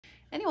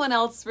Anyone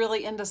else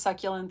really into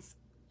succulents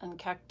and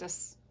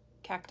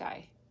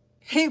cacti?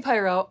 Hey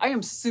Pyro, I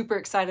am super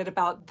excited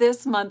about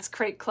this month's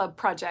Crate Club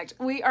project.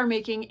 We are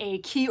making a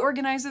key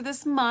organizer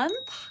this month.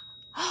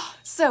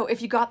 So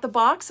if you got the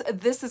box,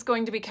 this is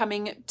going to be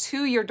coming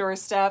to your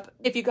doorstep.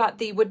 If you got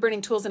the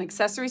Woodburning tools and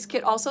accessories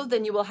kit also,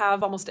 then you will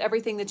have almost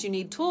everything that you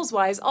need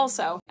tools-wise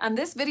also. And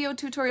this video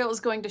tutorial is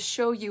going to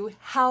show you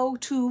how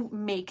to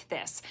make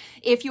this.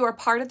 If you are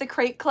part of the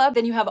Crate Club,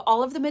 then you have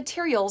all of the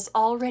materials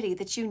already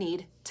that you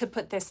need to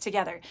put this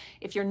together.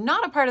 If you're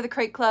not a part of the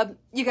Crate Club,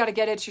 you got to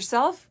get it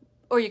yourself,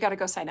 or you got to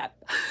go sign up.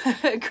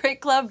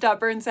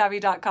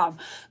 crateclub.burnsavvy.com.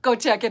 Go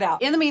check it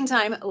out. In the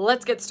meantime,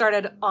 let's get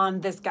started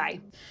on this guy.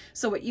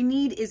 So what you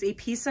need is a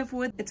piece of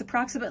wood. It's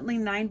approximately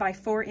 9 by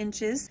 4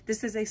 inches.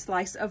 This is a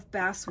slice of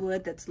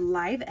basswood that's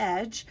live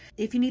edge.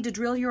 If you need to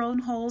drill your own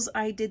holes,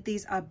 I did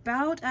these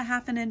about a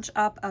 1/2 inch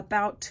up,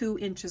 about 2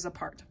 inches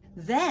apart.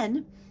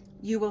 Then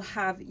you will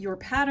have your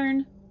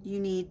pattern. You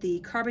need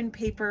the carbon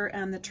paper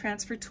and the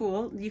transfer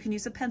tool. You can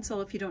use a pencil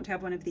if you don't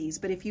have one of these,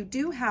 but if you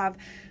do have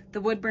the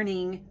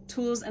Woodburning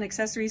tools and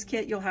accessories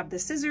kit, you'll have the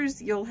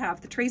scissors, you'll have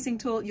the tracing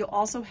tool, you'll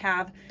also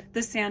have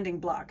the sanding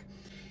block.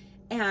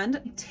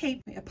 And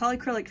tape, a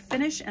polyacrylic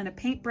finish, and a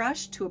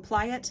paintbrush to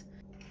apply it.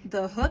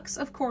 The hooks,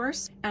 of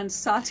course, and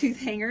sawtooth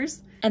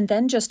hangers. And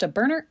then just a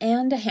burner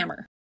and a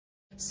hammer.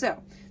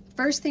 So,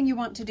 first thing you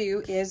want to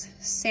do is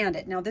sand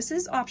it. Now this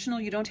is optional,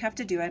 you don't have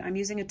to do it. I'm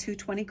using a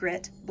 220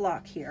 grit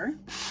block here.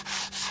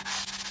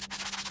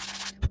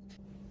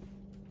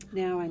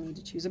 Now I need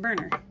to choose a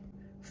burner.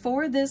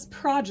 For this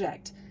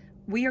project,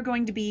 we are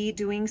going to be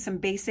doing some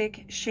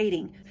basic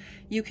shading.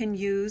 You can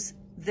use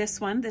this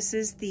one. This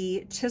is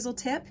the chisel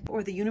tip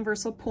or the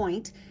universal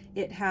point.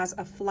 It has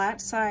a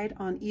flat side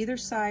on either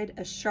side,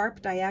 a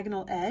sharp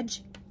diagonal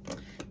edge.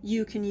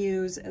 You can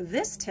use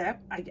this tip.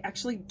 I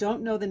actually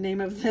don't know the name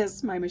of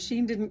this. My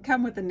machine didn't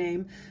come with a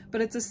name, but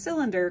it's a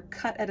cylinder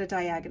cut at a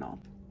diagonal.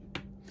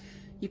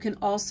 You can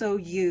also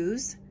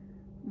use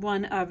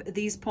one of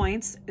these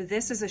points.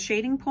 This is a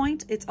shading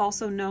point. It's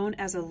also known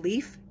as a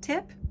leaf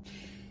tip.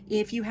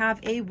 If you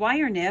have a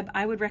wire nib,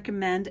 I would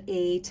recommend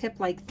a tip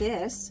like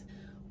this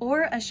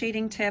or a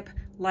shading tip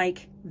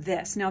like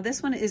this. Now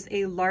this one is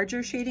a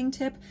larger shading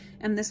tip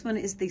and this one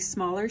is the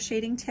smaller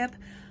shading tip.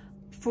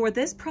 For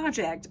this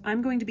project,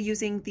 I'm going to be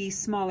using the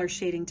smaller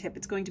shading tip.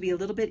 It's going to be a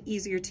little bit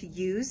easier to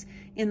use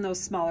in those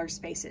smaller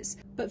spaces.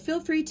 But feel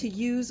free to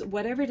use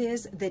whatever it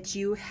is that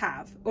you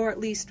have, or at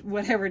least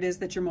whatever it is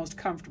that you're most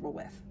comfortable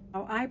with.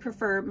 Now, I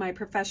prefer my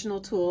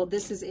professional tool.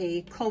 This is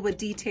a Colwood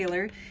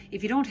detailer.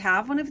 If you don't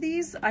have one of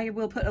these, I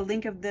will put a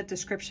link of the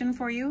description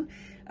for you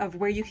of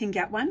where you can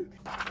get one.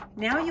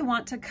 Now you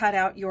want to cut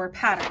out your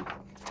pattern.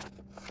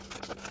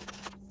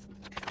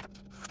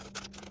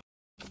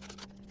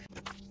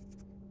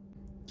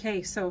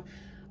 Okay, so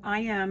I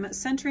am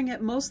centering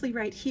it mostly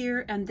right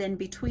here and then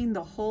between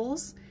the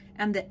holes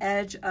and the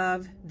edge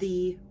of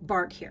the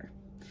bark here.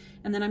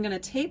 And then I'm going to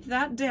tape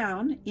that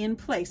down in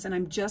place, and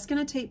I'm just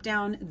going to tape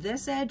down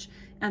this edge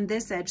and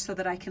this edge so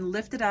that I can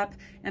lift it up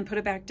and put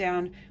it back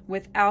down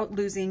without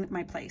losing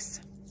my place.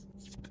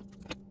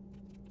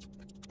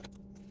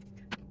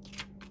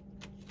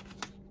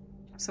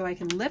 So I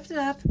can lift it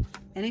up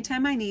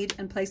anytime I need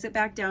and place it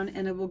back down,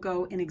 and it will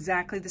go in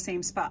exactly the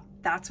same spot.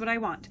 That's what I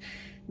want.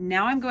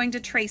 Now I'm going to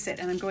trace it,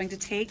 and I'm going to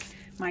take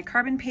my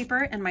carbon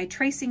paper and my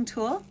tracing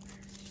tool.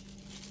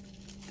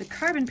 The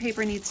carbon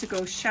paper needs to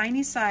go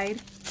shiny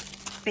side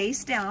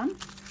face down.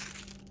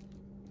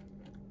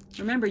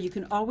 Remember, you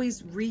can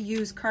always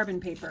reuse carbon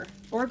paper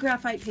or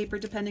graphite paper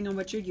depending on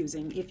what you're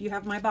using. If you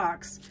have my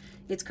box,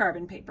 it's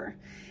carbon paper.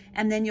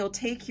 And then you'll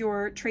take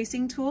your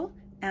tracing tool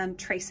and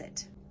trace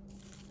it.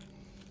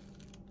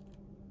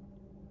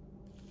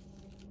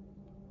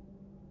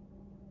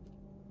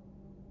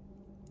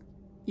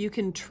 You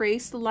can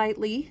trace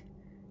lightly.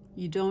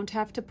 You don't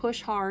have to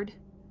push hard.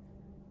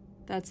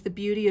 That's the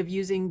beauty of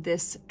using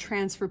this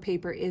transfer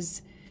paper,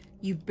 is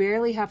you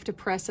barely have to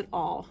press at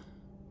all.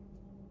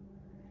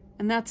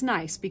 And that's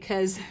nice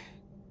because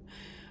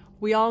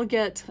we all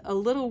get a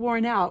little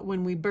worn out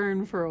when we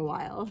burn for a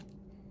while.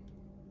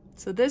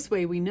 So this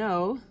way we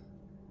know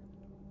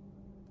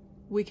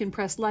we can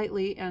press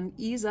lightly and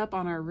ease up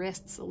on our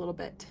wrists a little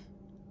bit.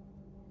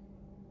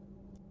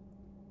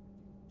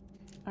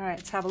 All right,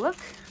 let's have a look.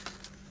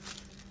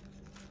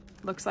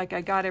 Looks like I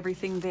got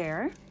everything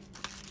there.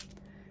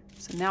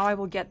 So now I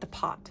will get the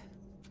pot.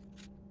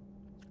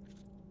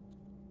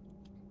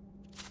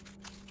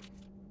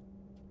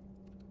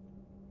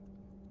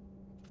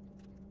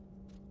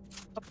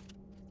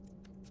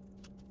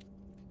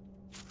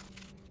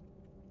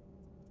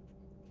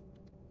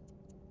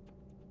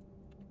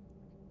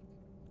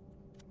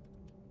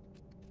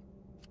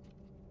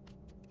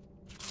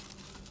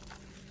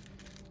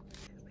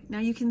 Now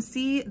you can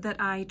see that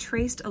I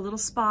traced a little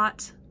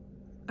spot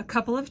a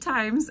couple of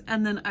times,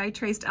 and then I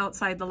traced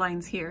outside the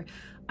lines here.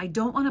 I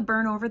don't want to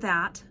burn over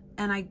that,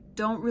 and I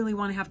don't really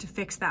want to have to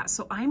fix that.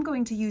 So I'm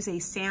going to use a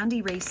sand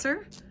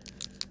eraser.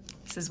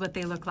 This is what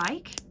they look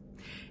like.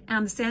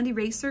 And the sand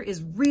eraser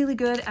is really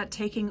good at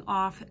taking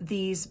off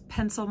these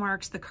pencil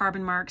marks, the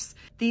carbon marks.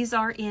 These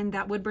are in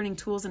that Woodburning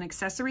Tools and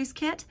Accessories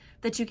kit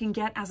that you can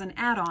get as an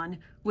add-on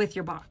with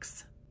your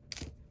box.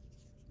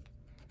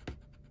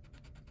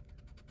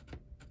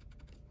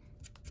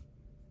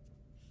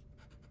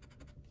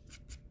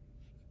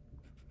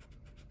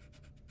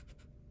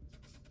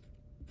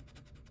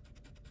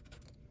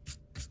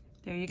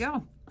 There you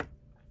go.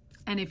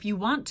 And if you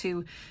want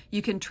to,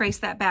 you can trace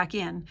that back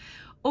in,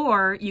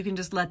 or you can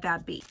just let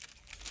that be.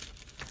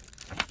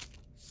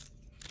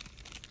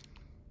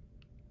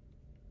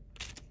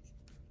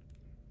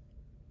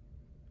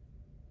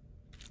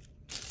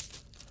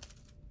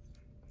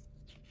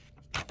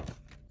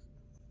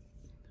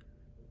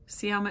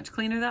 See how much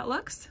cleaner that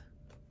looks?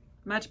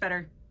 Much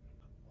better.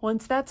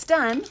 Once that's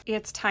done,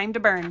 it's time to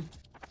burn.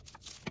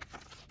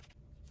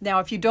 Now,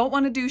 if you don't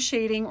want to do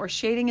shading or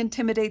shading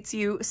intimidates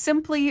you,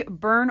 simply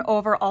burn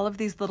over all of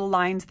these little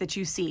lines that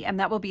you see, and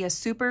that will be a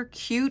super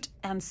cute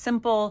and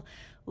simple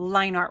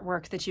line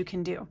artwork that you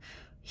can do.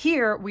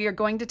 Here, we are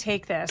going to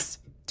take this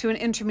to an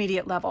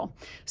intermediate level.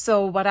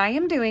 So what I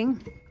am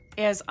doing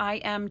is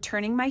I am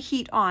turning my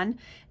heat on,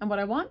 and what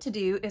I want to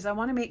do is I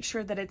want to make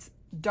sure that it's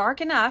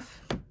dark enough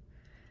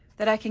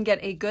that I can get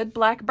a good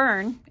black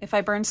burn if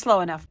I burn slow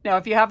enough. Now,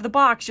 if you have the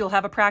box, you'll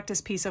have a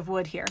practice piece of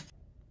wood here.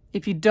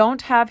 If you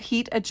don't have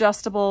heat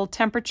adjustable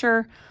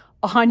temperature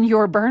on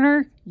your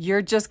burner,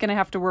 you're just going to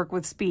have to work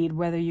with speed,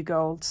 whether you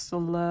go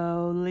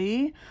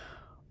slowly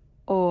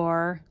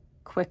or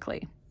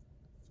quickly.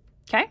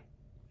 Okay?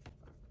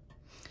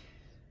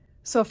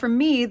 So for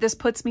me, this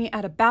puts me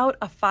at about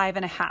a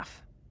 5.5.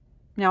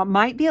 Now, it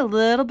might be a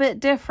little bit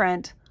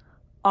different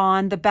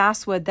on the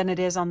basswood than it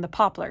is on the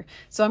poplar.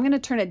 So I'm going to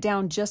turn it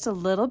down just a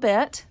little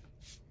bit.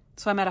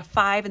 So I'm at a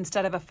 5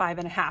 instead of a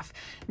 5.5.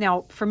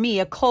 Now, for me,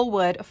 a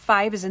coalwood, a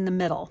 5 is in the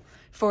middle.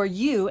 For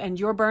you and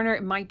your burner,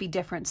 it might be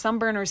different. Some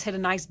burners hit a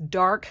nice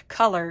dark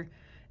color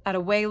at a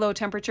way low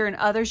temperature, and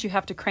others you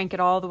have to crank it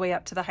all the way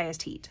up to the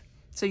highest heat.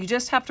 So you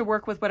just have to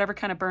work with whatever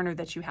kind of burner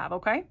that you have,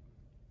 okay?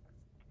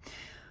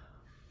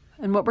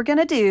 And what we're going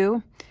to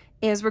do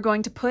is we're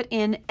going to put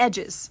in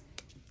edges,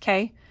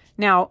 okay?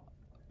 Now,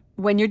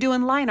 when you're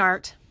doing line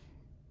art,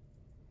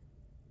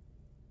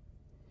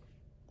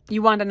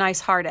 you want a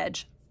nice hard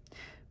edge.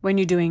 When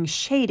you're doing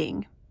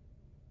shading,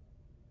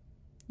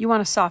 you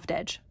want a soft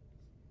edge,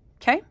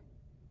 okay?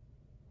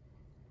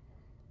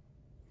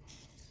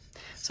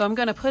 So I'm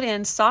going to put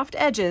in soft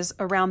edges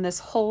around this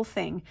whole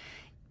thing.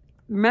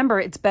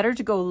 Remember, it's better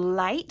to go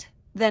light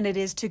than it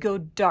is to go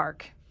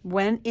dark.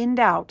 When in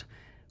doubt,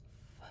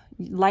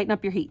 lighten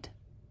up your heat.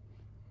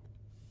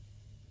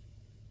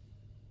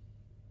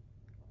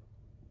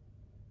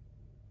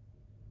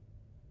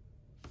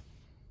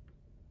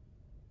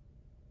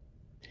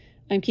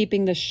 I'm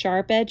keeping the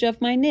sharp edge of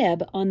my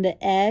nib on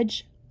the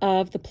edge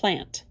of the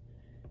plant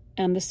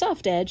and the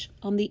soft edge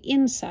on the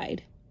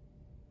inside.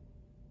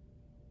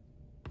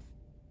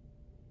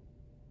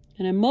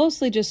 And I'm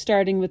mostly just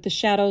starting with the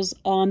shadows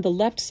on the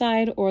left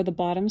side or the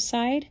bottom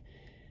side.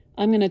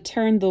 I'm going to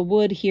turn the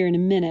wood here in a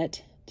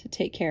minute to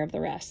take care of the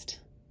rest.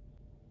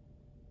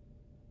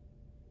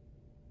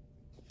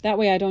 That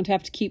way I don't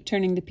have to keep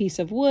turning the piece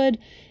of wood,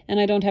 and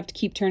I don't have to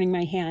keep turning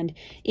my hand.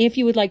 If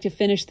you would like to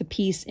finish the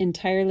piece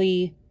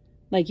entirely,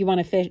 like you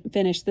want to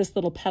finish this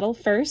little petal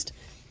first,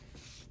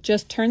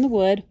 just turn the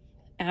wood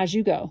as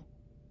you go.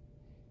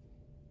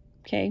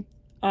 Okay,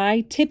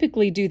 I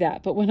typically do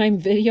that, but when I'm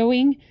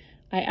videoing,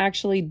 I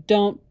actually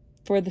don't,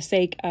 for the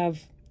sake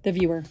of the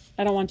viewer.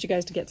 I don't want you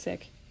guys to get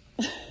sick.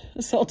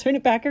 So I'll turn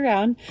it back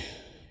around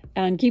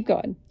and keep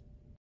going.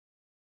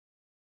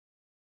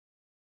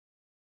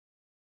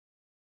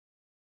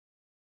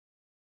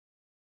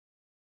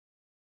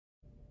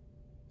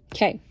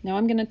 Okay, now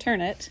I'm going to turn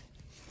it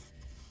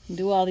and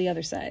do all the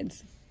other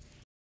sides.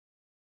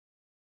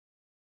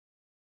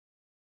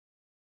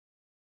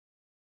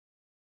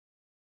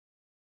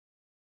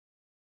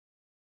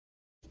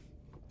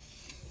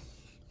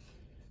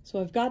 So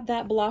I've got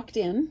that blocked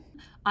in.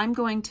 I'm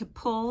going to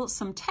pull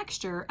some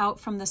texture out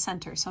from the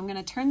center. So I'm going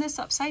to turn this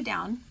upside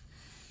down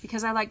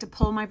because I like to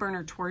pull my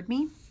burner toward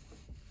me.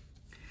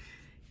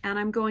 And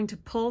I'm going to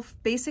pull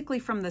basically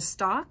from the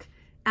stalk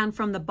and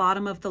from the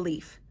bottom of the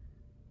leaf.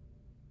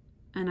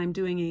 And I'm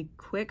doing a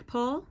quick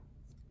pull,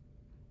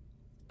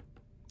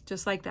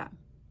 just like that.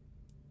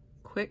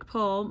 Quick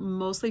pull,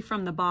 mostly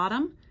from the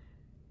bottom,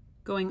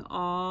 going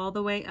all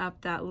the way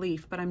up that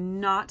leaf, but I'm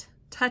not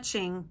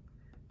touching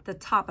the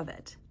top of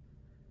it.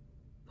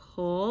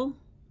 Pull,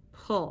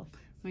 pull.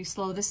 Let me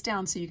slow this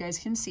down so you guys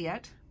can see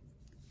it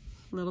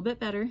a little bit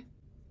better.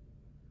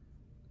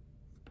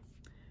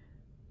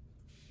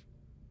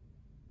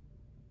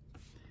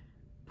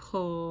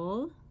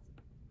 Pull,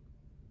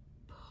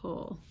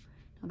 pull.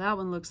 Now that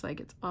one looks like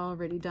it's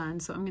already done,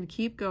 so I'm going to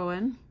keep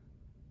going.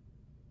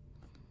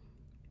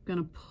 I'm going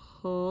to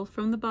pull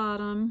from the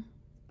bottom.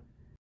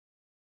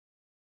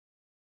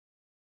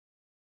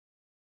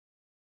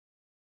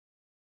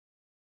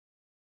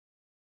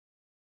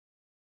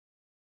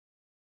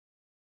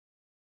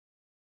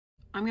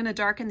 I'm going to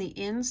darken the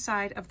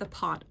inside of the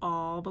pot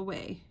all the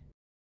way.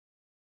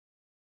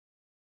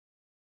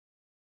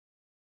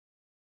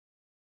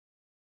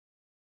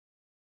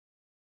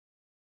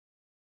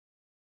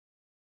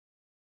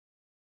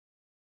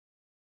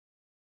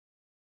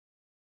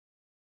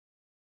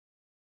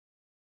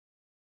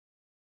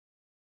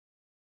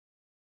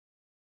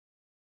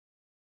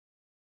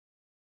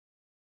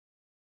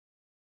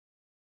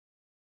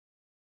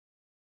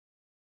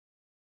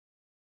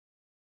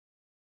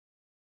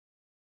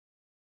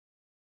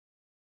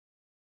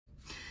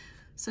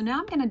 So now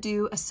I'm going to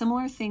do a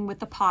similar thing with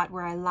the pot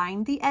where I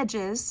line the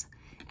edges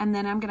and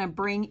then I'm going to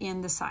bring in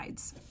the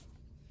sides.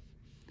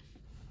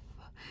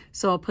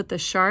 So I'll put the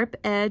sharp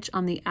edge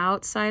on the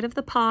outside of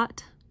the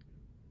pot.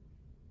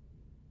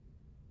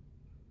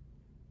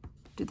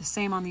 Do the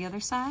same on the other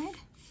side.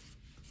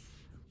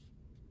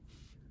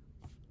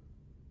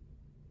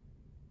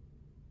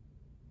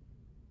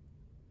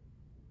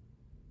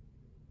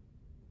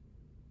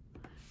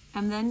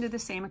 And then do the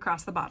same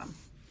across the bottom.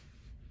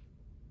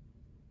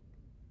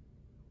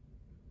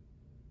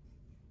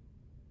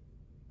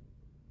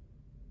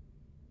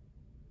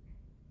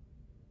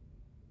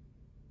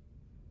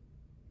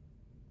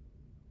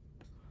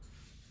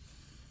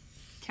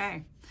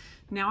 Okay,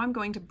 now I'm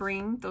going to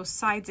bring those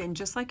sides in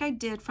just like I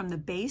did from the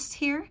base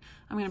here.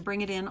 I'm going to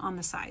bring it in on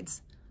the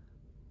sides.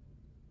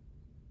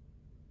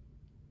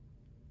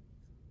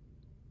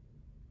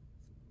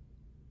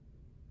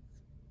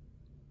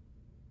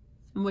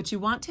 And what you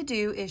want to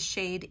do is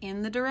shade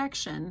in the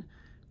direction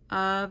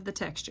of the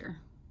texture.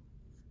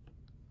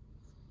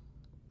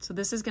 So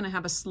this is going to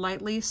have a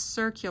slightly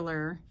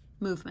circular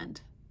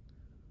movement,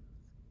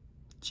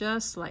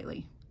 just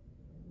slightly.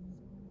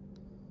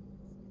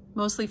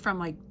 Mostly from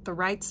like the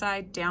right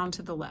side down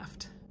to the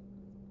left.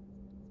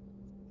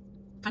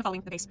 Kind of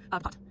following the base of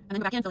the pot. And then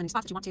go back in, fill in any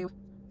spots that you want to. If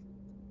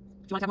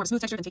you want to have more of a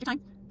smooth texture, then take your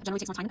time. That generally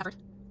takes more time and effort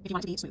if you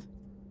want it to be smooth.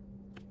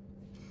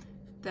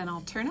 Then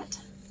I'll turn it.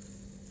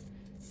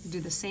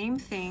 Do the same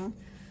thing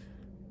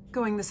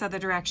going this other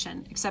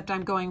direction, except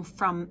I'm going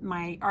from,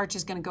 my arch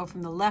is going to go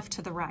from the left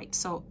to the right.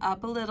 So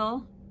up a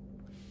little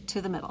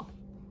to the middle.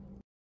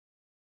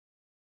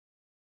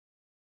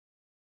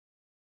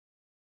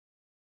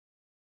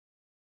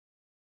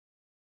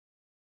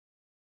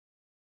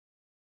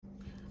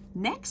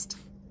 Next,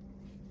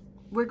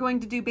 we're going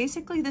to do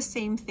basically the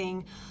same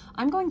thing.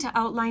 I'm going to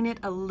outline it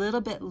a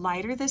little bit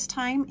lighter this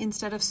time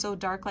instead of so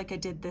dark like I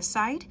did this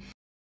side.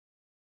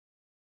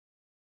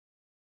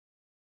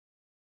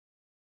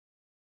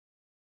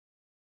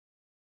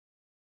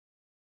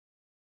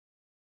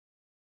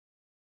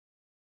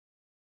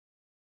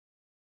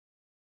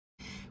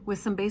 With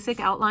some basic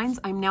outlines,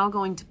 I'm now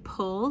going to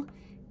pull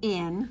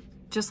in,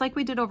 just like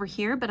we did over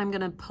here, but I'm going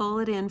to pull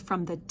it in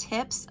from the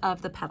tips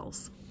of the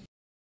petals.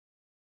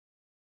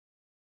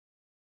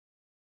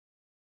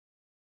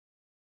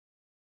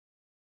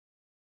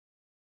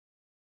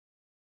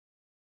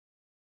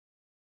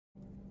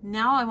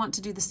 Now I want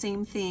to do the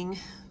same thing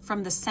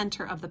from the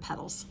center of the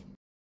petals.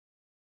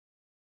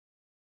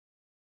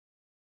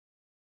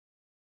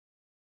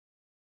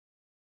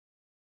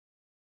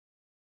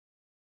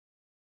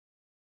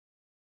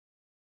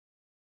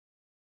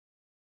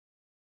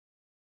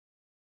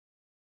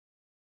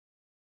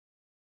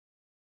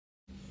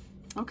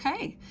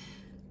 Okay,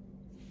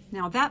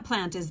 now that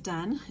plant is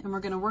done and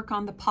we're going to work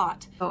on the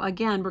pot. So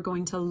again, we're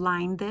going to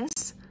line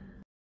this.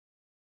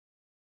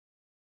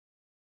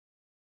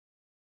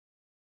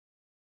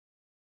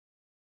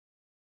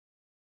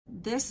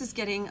 This is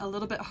getting a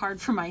little bit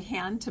hard for my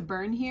hand to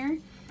burn here.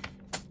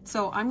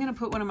 So I'm going to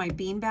put one of my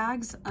bean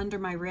bags under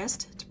my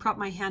wrist to prop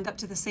my hand up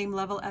to the same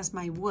level as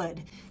my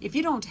wood. If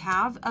you don't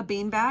have a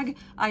bean bag,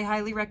 I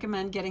highly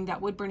recommend getting that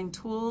wood burning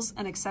tools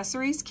and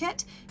accessories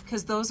kit,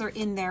 because those are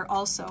in there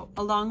also,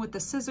 along with the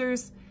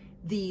scissors,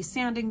 the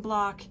sanding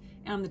block,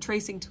 and the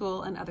tracing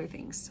tool and other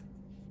things.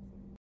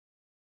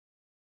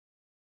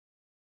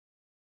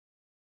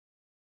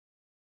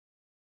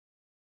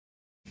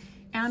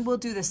 And we'll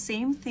do the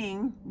same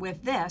thing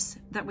with this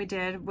that we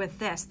did with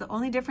this. The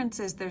only difference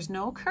is there's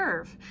no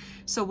curve.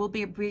 So we'll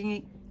be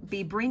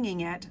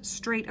bringing it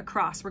straight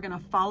across. We're going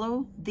to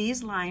follow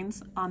these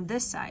lines on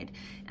this side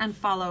and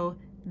follow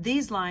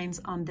these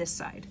lines on this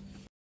side.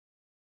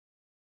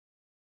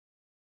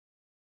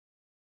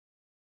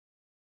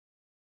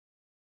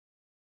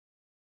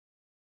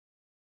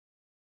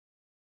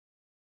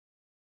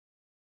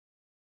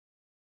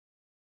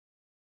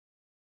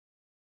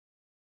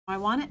 I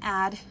want to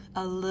add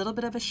a little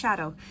bit of a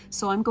shadow,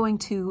 so I'm going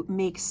to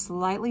make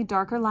slightly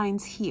darker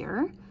lines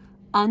here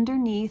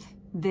underneath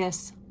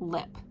this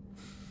lip.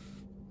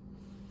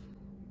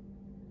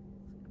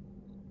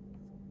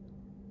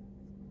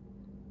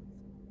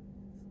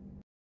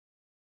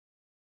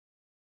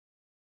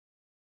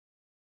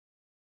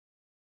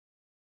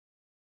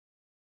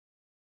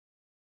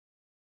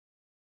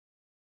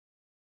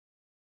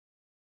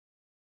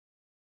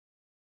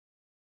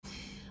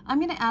 I'm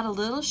going to add a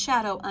little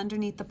shadow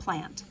underneath the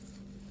plant.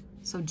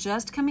 So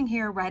just coming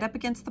here right up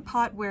against the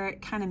pot where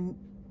it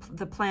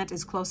the plant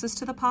is closest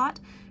to the pot,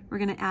 we're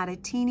gonna add a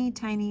teeny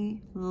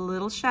tiny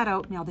little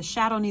shadow. Now the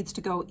shadow needs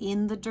to go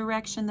in the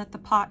direction that the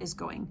pot is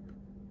going,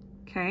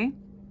 okay?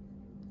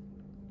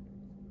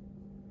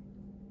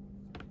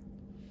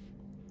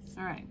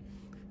 All right.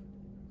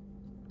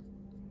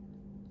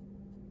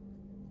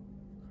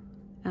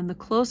 And the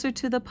closer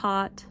to the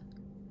pot,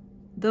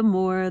 the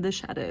more the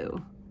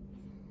shadow.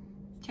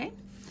 Okay,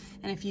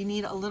 and if you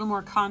need a little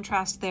more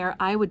contrast there,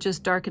 I would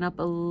just darken up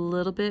a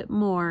little bit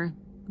more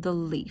the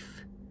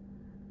leaf.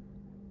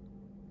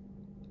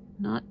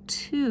 Not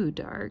too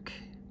dark,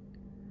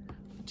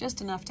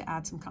 just enough to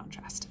add some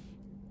contrast.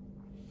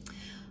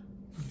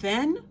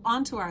 Then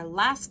onto our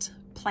last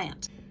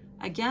plant.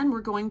 Again,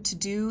 we're going to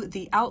do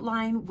the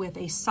outline with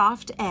a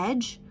soft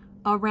edge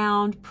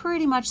around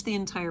pretty much the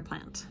entire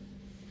plant.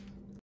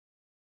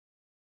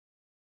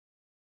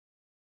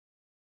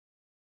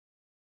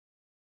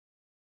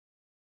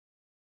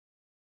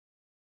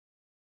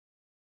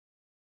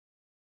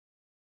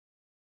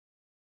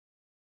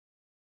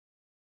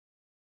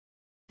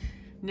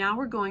 Now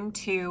we're going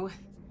to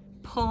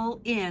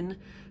pull in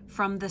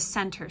from the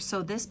center.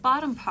 So this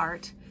bottom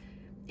part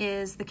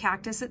is the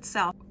cactus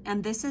itself,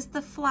 and this is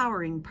the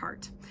flowering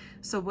part.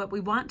 So what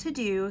we want to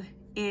do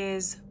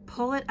is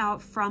pull it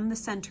out from the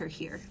center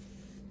here.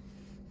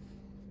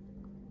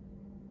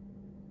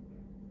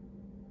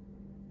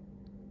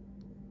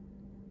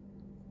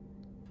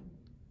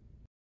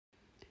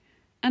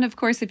 And of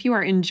course, if you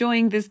are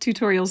enjoying this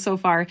tutorial so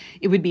far,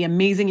 it would be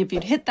amazing if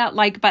you'd hit that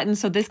like button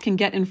so this can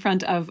get in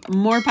front of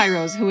more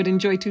pyros who would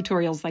enjoy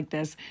tutorials like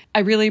this. I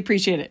really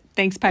appreciate it.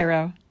 Thanks,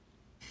 Pyro.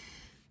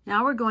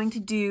 Now we're going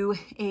to do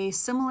a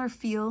similar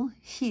feel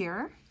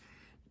here,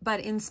 but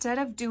instead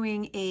of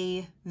doing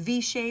a V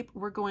shape,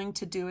 we're going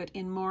to do it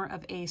in more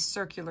of a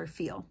circular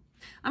feel.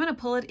 I'm going to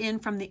pull it in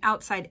from the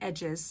outside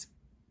edges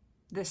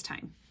this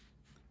time.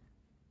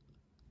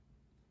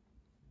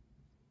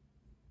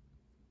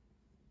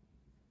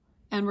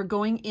 And we're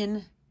going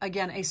in,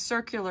 again, a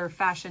circular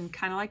fashion,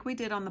 kind of like we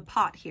did on the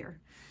pot here.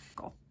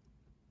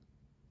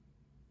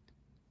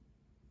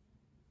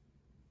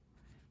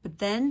 But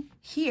then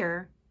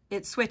here,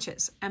 it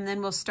switches, and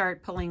then we'll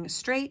start pulling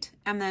straight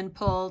and then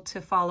pull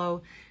to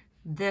follow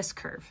this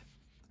curve.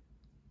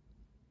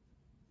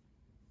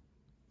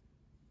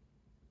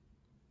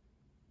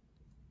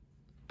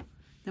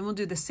 Then we'll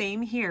do the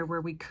same here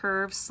where we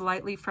curve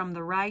slightly from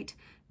the right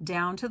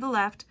down to the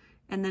left,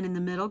 and then in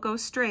the middle go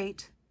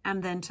straight,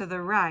 and then to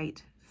the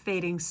right,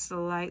 fading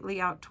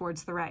slightly out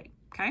towards the right,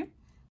 okay?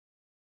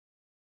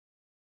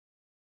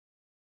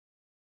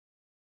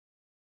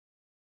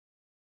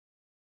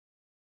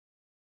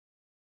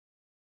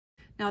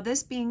 Now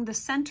this being the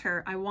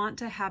center, I want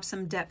to have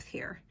some depth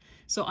here.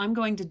 So I'm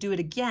going to do it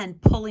again,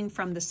 pulling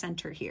from the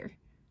center here.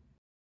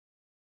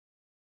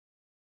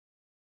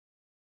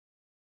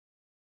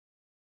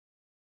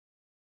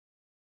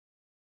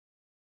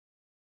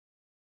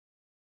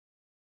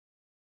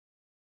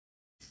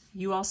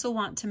 You also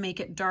want to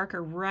make it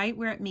darker right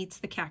where it meets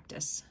the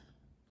cactus.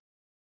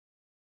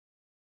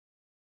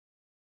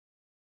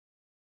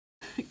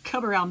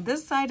 Come around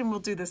this side and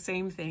we'll do the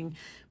same thing.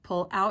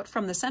 Pull out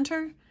from the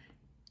center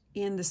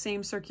in the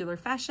same circular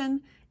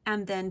fashion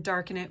and then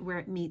darken it where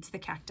it meets the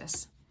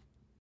cactus.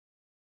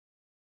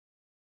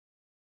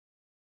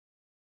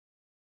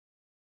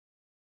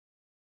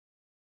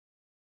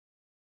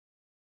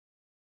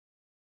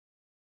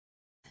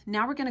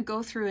 Now we're going to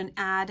go through and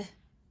add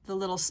the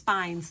little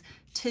spines.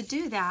 To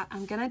do that,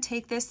 I'm going to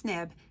take this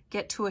nib,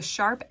 get to a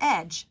sharp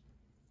edge,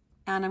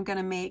 and I'm going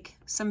to make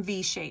some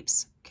V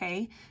shapes,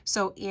 okay?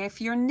 So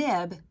if your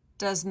nib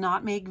does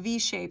not make V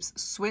shapes,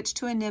 switch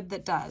to a nib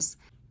that does.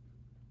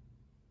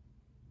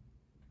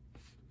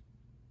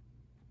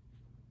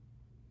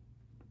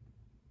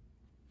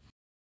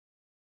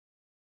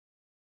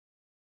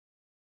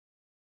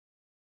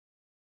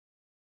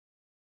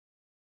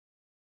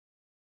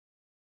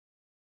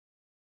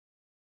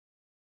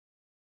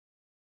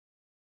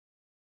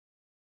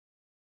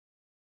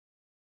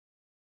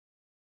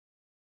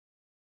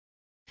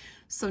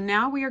 So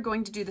now we are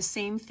going to do the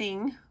same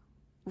thing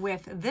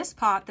with this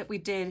pot that we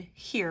did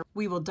here.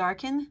 We will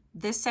darken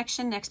this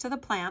section next to the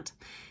plant,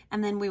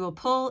 and then we will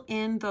pull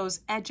in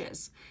those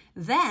edges.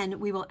 Then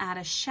we will add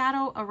a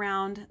shadow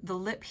around the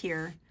lip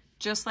here,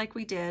 just like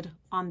we did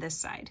on this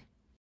side.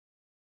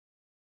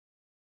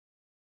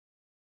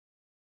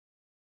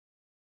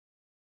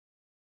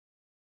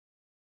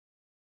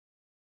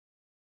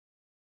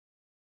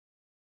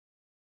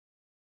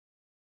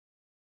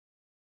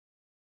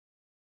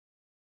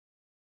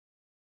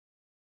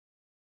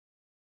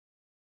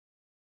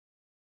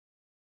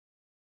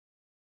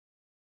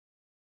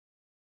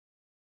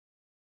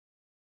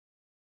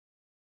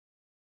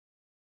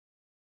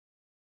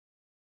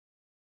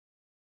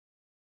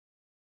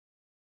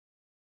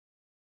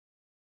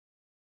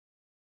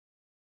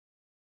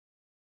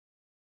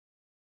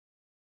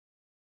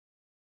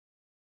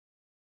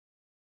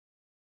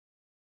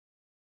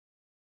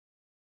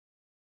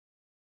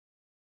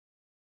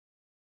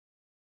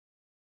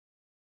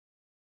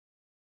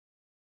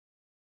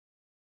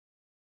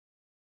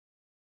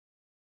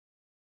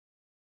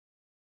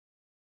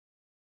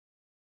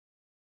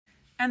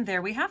 And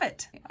there we have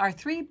it. Our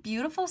 3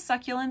 beautiful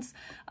succulents,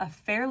 a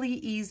fairly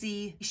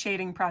easy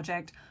shading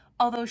project,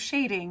 although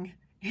shading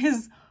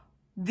is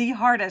the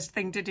hardest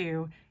thing to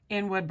do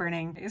in wood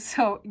burning.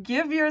 So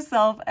give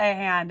yourself a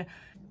hand.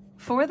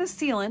 For the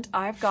sealant,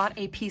 I've got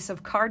a piece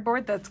of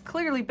cardboard that's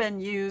clearly been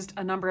used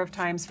a number of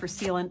times for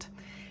sealant.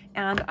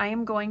 And I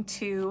am going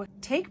to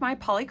take my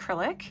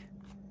polyacrylic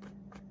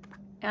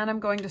and I'm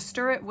going to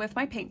stir it with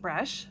my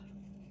paintbrush.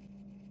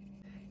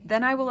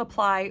 Then I will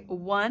apply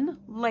 1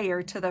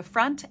 layer to the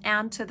front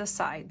and to the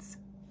sides.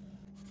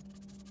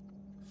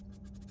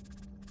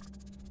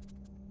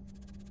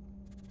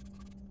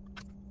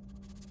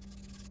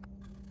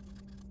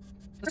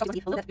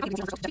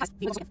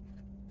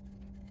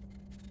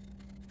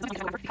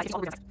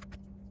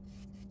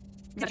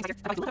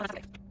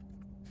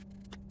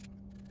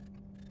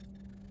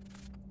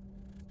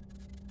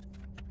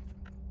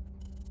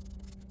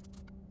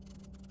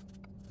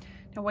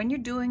 Now when you're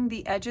doing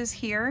the edges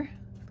here,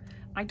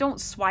 I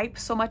don't swipe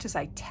so much as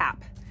I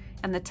tap.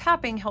 And the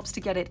tapping helps to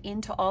get it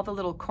into all the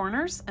little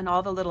corners and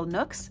all the little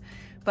nooks,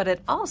 but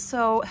it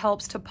also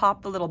helps to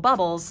pop the little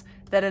bubbles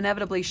that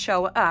inevitably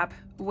show up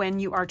when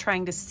you are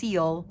trying to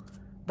seal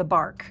the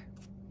bark.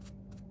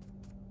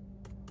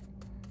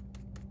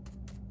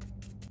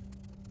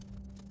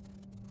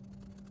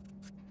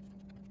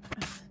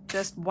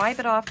 Just wipe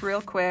it off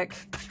real quick,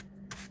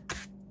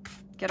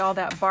 get all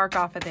that bark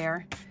off of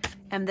there,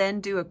 and then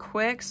do a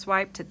quick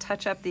swipe to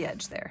touch up the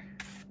edge there.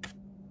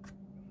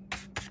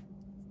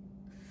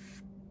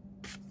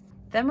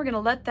 Then we're gonna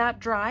let that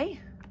dry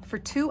for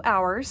 2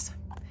 hours.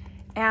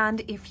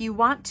 And if you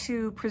want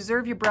to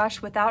preserve your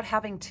brush without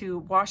having to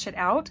wash it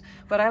out,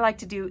 what I like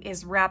to do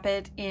is wrap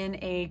it in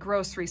a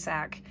grocery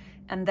sack.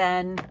 And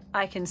then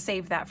I can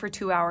save that for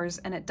 2 hours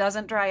and it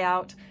doesn't dry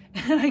out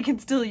and I can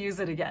still use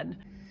it again.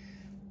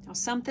 Now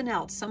something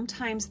else,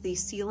 sometimes the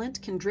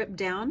sealant can drip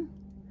down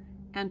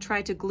and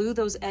try to glue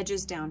those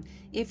edges down.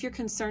 If you're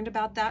concerned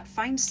about that,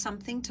 find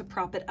something to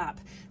prop it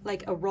up,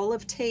 like a roll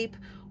of tape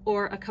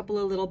or a couple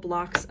of little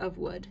blocks of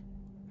wood.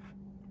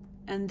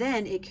 And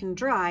then it can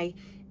dry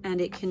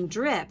and it can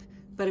drip,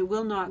 but it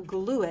will not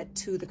glue it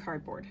to the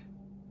cardboard.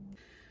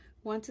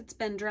 Once it's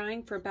been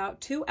drying for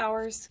about 2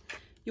 hours,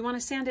 you want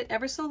to sand it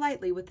ever so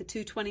lightly with the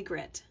 220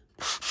 grit.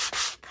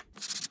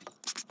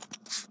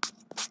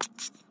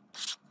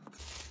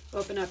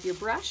 Open up your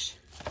brush,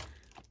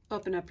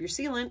 open up your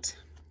sealant,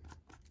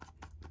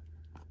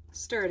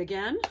 stir it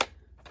again,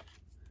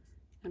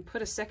 and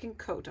put a second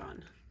coat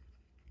on.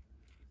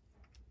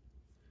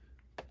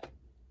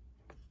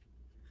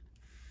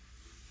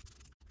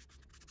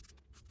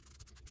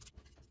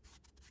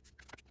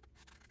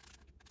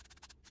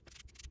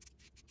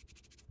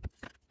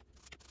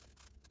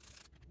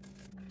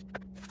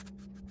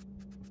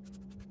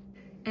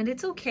 And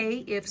it's okay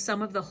if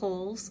some of the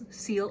holes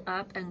seal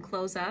up and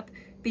close up,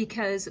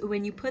 because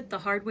when you put the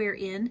hardware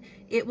in,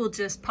 it will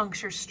just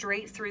puncture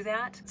straight through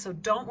that. So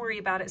don't worry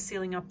about it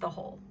sealing up the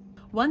hole.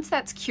 Once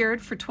that's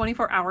cured for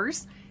 24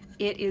 hours,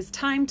 it is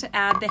time to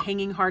add the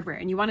hanging hardware.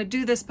 And you want to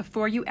do this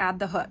before you add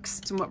the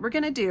hooks. So what we're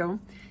going to do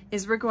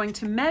is we're going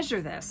to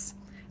measure this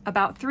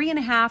about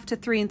 3.5 to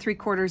 3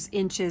 3/4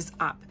 inches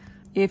up.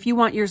 If you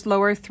want yours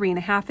lower,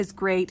 3.5 is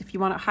great. If you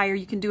want it higher,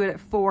 you can do it at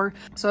 4.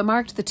 So I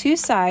marked the 2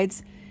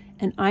 sides,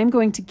 and I'm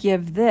going to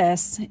give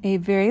this a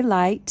very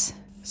light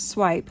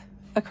swipe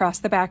across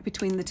the back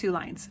between the 2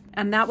 lines.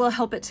 And that will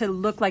help it to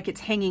look like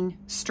it's hanging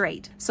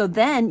straight. So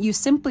then you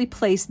simply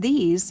place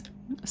these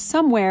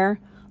somewhere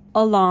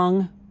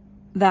along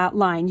that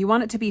line. You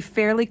want it to be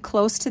fairly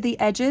close to the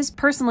edges.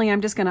 Personally,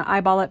 I'm just gonna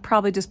eyeball it,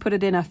 probably just put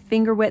it in a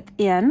finger width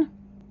in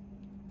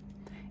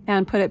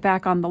and put it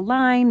back on the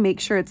line, make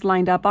sure it's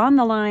lined up on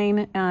the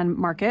line and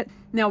mark it.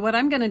 Now what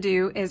I'm gonna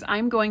do is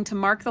I'm going to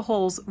mark the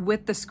holes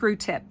with the screw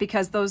tip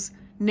because those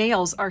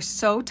nails are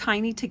so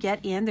tiny to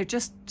get in. They're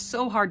just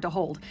so hard to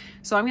hold.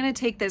 So I'm gonna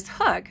take this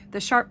hook,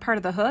 the sharp part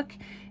of the hook,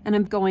 and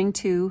I'm going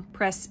to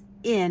press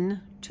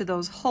in to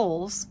those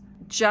holes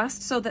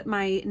just so that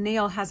my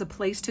nail has a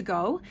place to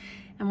go.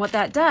 And what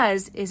that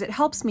does is it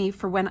helps me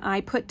for when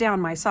I put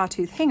down my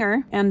sawtooth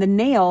hanger and the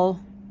nail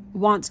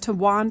wants to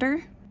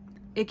wander,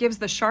 it gives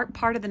the sharp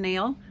part of the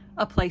nail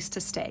a place to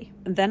stay.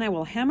 Then I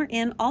will hammer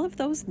in all of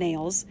those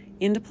nails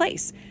into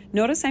place.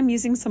 Notice I'm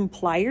using some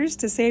pliers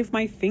to save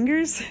my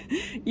fingers.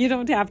 You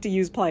don't have to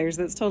use pliers,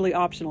 that's totally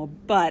optional,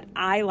 but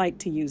I like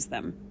to use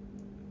them.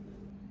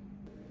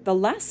 The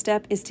last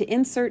step is to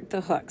insert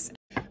the hooks.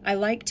 I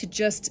like to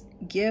just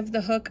give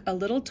the hook a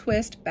little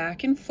twist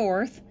back and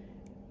forth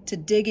to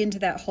dig into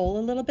that hole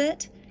a little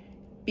bit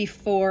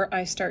before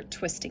I start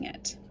twisting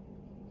it.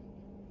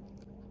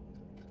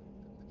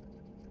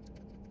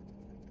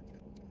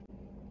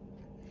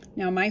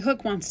 Now my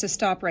hook wants to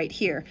stop right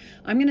here.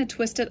 I'm going to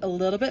twist it a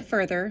little bit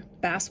further.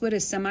 Basswood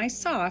is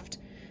semi-soft,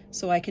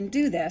 so I can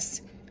do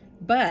this,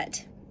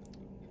 but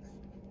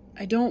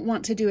I don't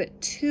want to do it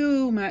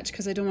too much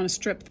because I don't want to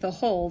strip the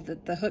hole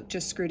that the hook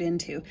just screwed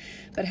into.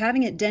 But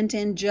having it dent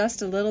in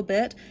just a little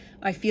bit,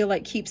 I feel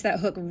like keeps that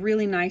hook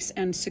really nice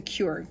and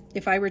secure.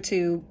 If I were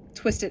to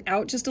twist it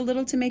out just a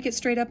little to make it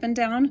straight up and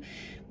down,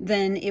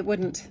 then it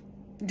wouldn't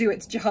do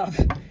its job.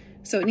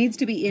 So it needs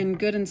to be in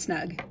good and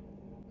snug.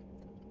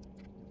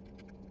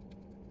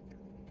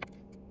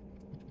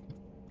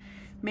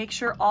 Make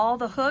sure all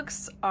the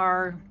hooks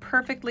are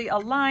perfectly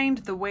aligned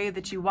the way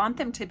that you want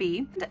them to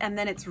be, and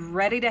then it's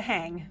ready to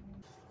hang.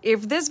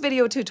 If this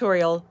video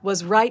tutorial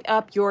was right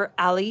up your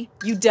alley,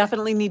 you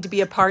definitely need to be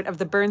a part of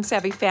the Burn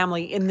Savvy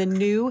family in the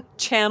new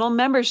channel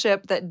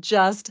membership that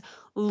just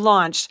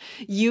launched.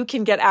 You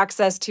can get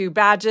access to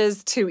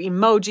badges, to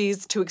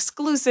emojis, to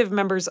exclusive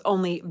members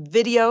only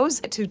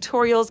videos,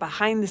 tutorials,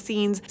 behind the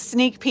scenes,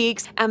 sneak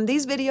peeks, and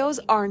these videos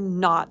are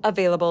not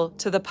available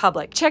to the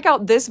public. Check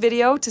out this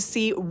video to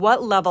see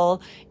what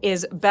level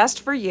is best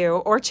for you,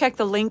 or check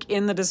the link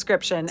in the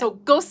description. So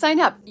go sign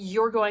up.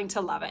 You're going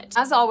to love it.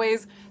 As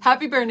always,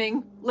 happy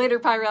burning. Later,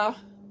 Pyro.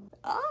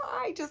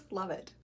 I just love it.